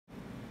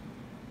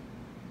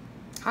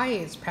Hi,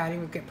 it's Patty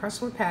with Get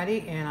Personal with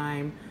Patty, and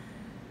I'm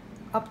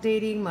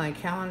updating my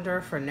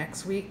calendar for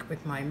next week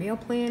with my meal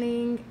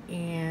planning.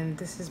 And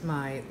this is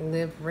my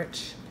Live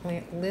Rich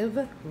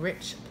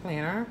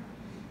Planner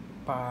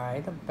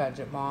by the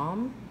Budget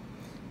Mom.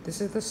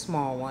 This is the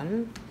small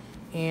one,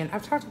 and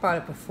I've talked about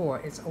it before.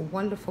 It's a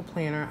wonderful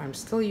planner. I'm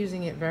still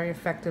using it very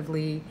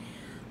effectively.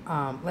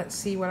 Let's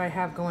see what I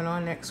have going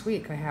on next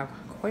week. I have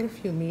quite a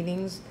few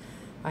meetings.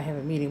 I have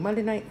a meeting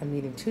Monday night, a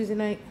meeting Tuesday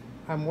night.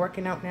 I'm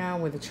working out now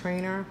with a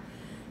trainer,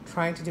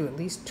 trying to do at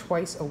least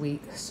twice a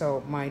week.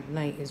 So my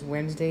night is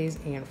Wednesdays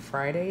and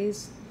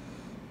Fridays.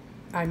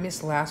 I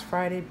missed last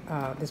Friday,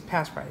 this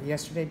past Friday,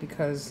 yesterday,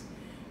 because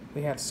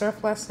we had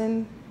surf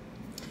lesson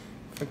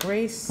for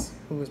Grace,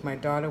 who was my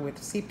daughter with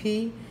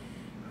CP,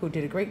 who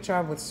did a great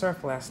job with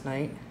surf last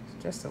night.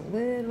 Just a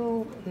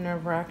little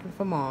nerve-wracking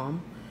for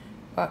Mom,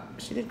 but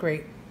she did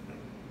great.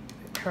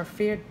 Her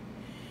fear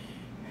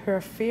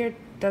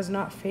does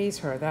not faze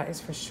her, that is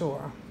for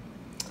sure.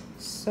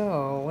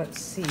 So let's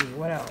see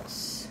what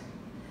else.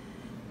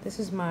 This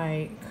is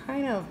my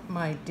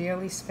my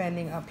daily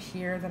spending up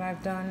here that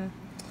I've done.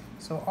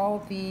 So all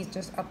of these,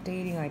 just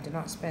updating. I did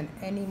not spend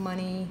any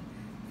money.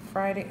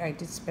 Friday I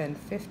did spend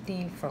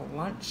 $15 for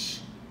lunch.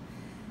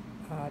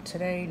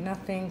 Today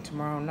nothing,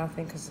 tomorrow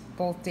nothing, because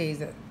both days,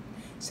 that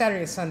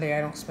Saturday and Sunday,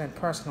 I don't spend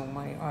personal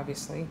money,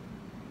 obviously.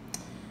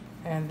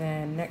 And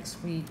then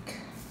next week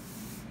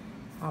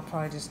I'll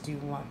probably just do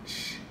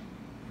lunch.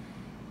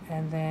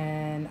 And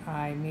then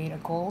I made a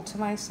goal to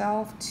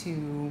myself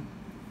to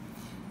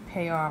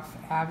pay off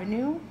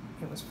Avenue.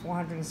 It was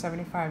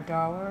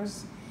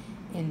 $475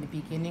 in the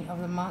beginning of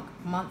the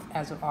month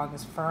as of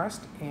August 1st.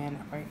 And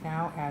right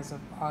now, as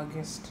of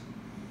August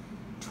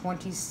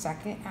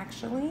 22nd,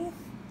 actually,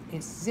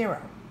 it's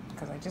zero,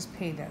 because I just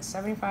paid that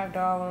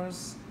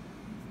 $75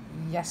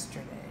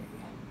 yesterday.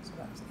 So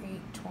that was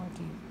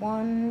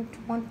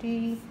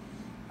 $821.20.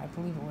 I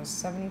believe it was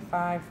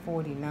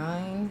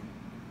 $75.49.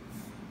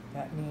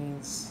 That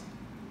means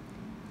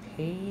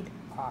paid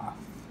off.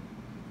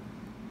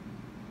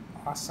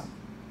 Awesome.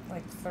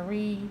 Like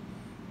 3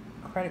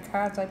 credit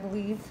cards, I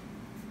believe,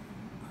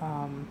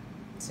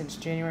 since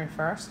January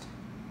 1st.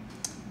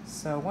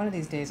 So one of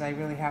these days I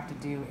really have to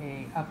do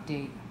a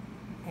update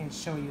and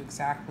show you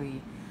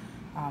exactly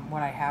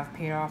what I have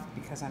paid off,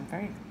 because I'm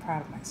very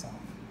proud of myself.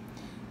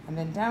 And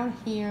then down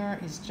here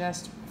is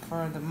just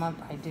for the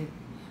month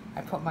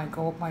I put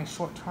my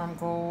short-term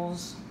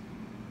goals.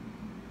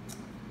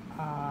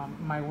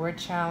 My word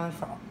challenge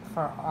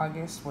for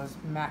August was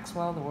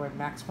Maxwell, the word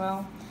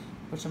Maxwell,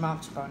 which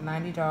amounts to about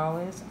 $90.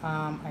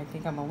 I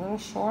think I'm a little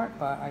short,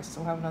 but I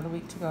still have another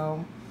week to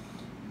go.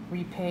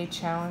 Repay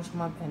challenge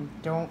month and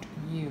don't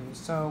use.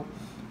 So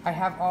I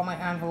have all my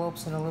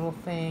envelopes in a little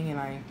thing, and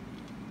I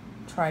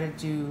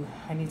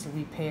need to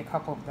repay a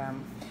couple of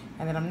them.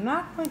 And then I'm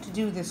not going to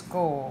do this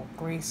goal,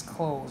 Grace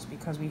clothes,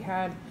 because we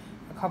had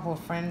a couple of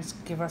friends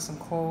give us some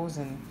clothes,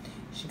 and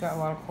she got a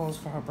lot of clothes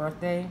for her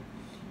birthday.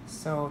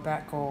 So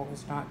that goal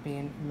is not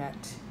being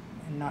met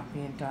and not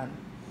being done.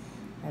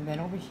 And then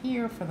over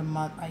here for the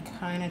month, I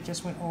kind of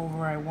just went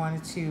over, I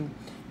wanted to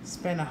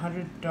spend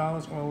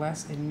 $100 or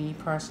less in me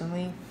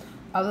personally,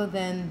 other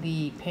than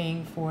the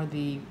paying for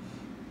the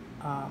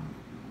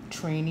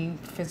training,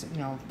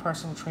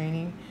 personal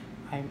training.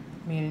 I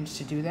managed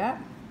to do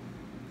that.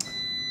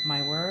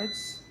 My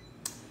words.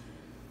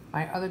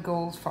 My other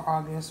goals for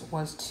August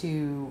was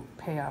to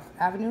pay off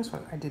Avenue,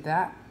 so I did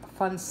that.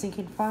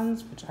 Sinking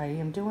funds, which I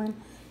am doing,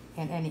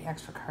 and any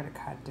extra credit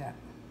card debt.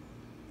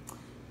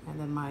 And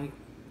then my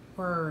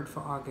word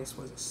for August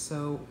was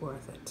so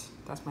worth it.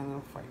 That's my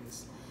little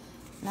phrase.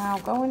 Now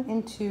going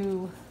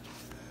into,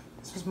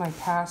 this was my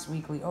past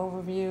weekly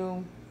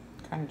overview,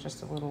 kind of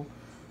just a little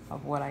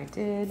of what I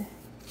did.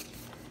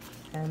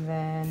 And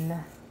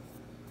then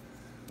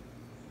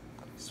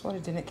sort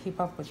of didn't keep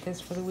up with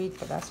this for the week,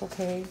 but that's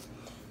okay.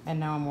 And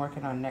now I'm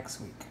working on next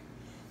week.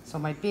 So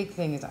my big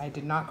thing is I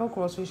did not go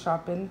grocery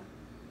shopping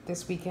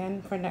this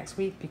weekend for next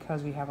week,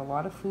 because we have a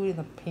lot of food in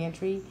the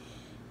pantry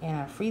and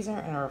our freezer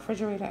and our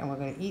refrigerator, and we're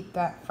going to eat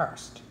that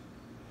first.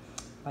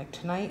 Like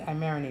tonight, I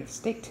marinated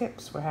steak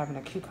tips. We're having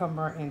a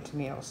cucumber and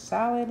tomato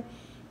salad,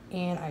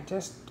 and I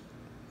just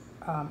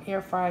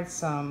air fried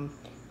some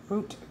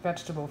root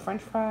vegetable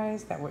french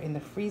fries that were in the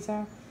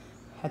freezer.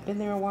 Had been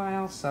there a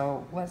while,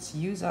 so let's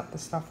use up the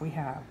stuff we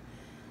have.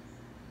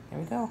 There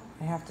we go.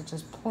 I have to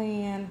just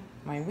plan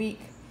my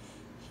week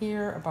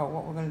here about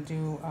what we're going to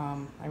do.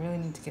 I really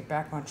need to get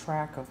back on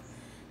track of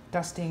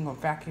dusting or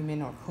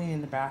vacuuming or cleaning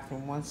the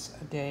bathroom once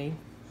a day,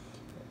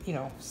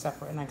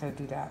 separate, and I got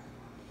to do that.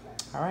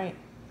 All right,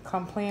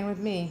 come plan with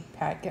me.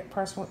 Get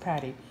Personal with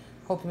Patty.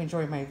 Hope you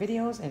enjoy my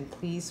videos, and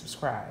please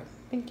subscribe.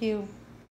 Thank you.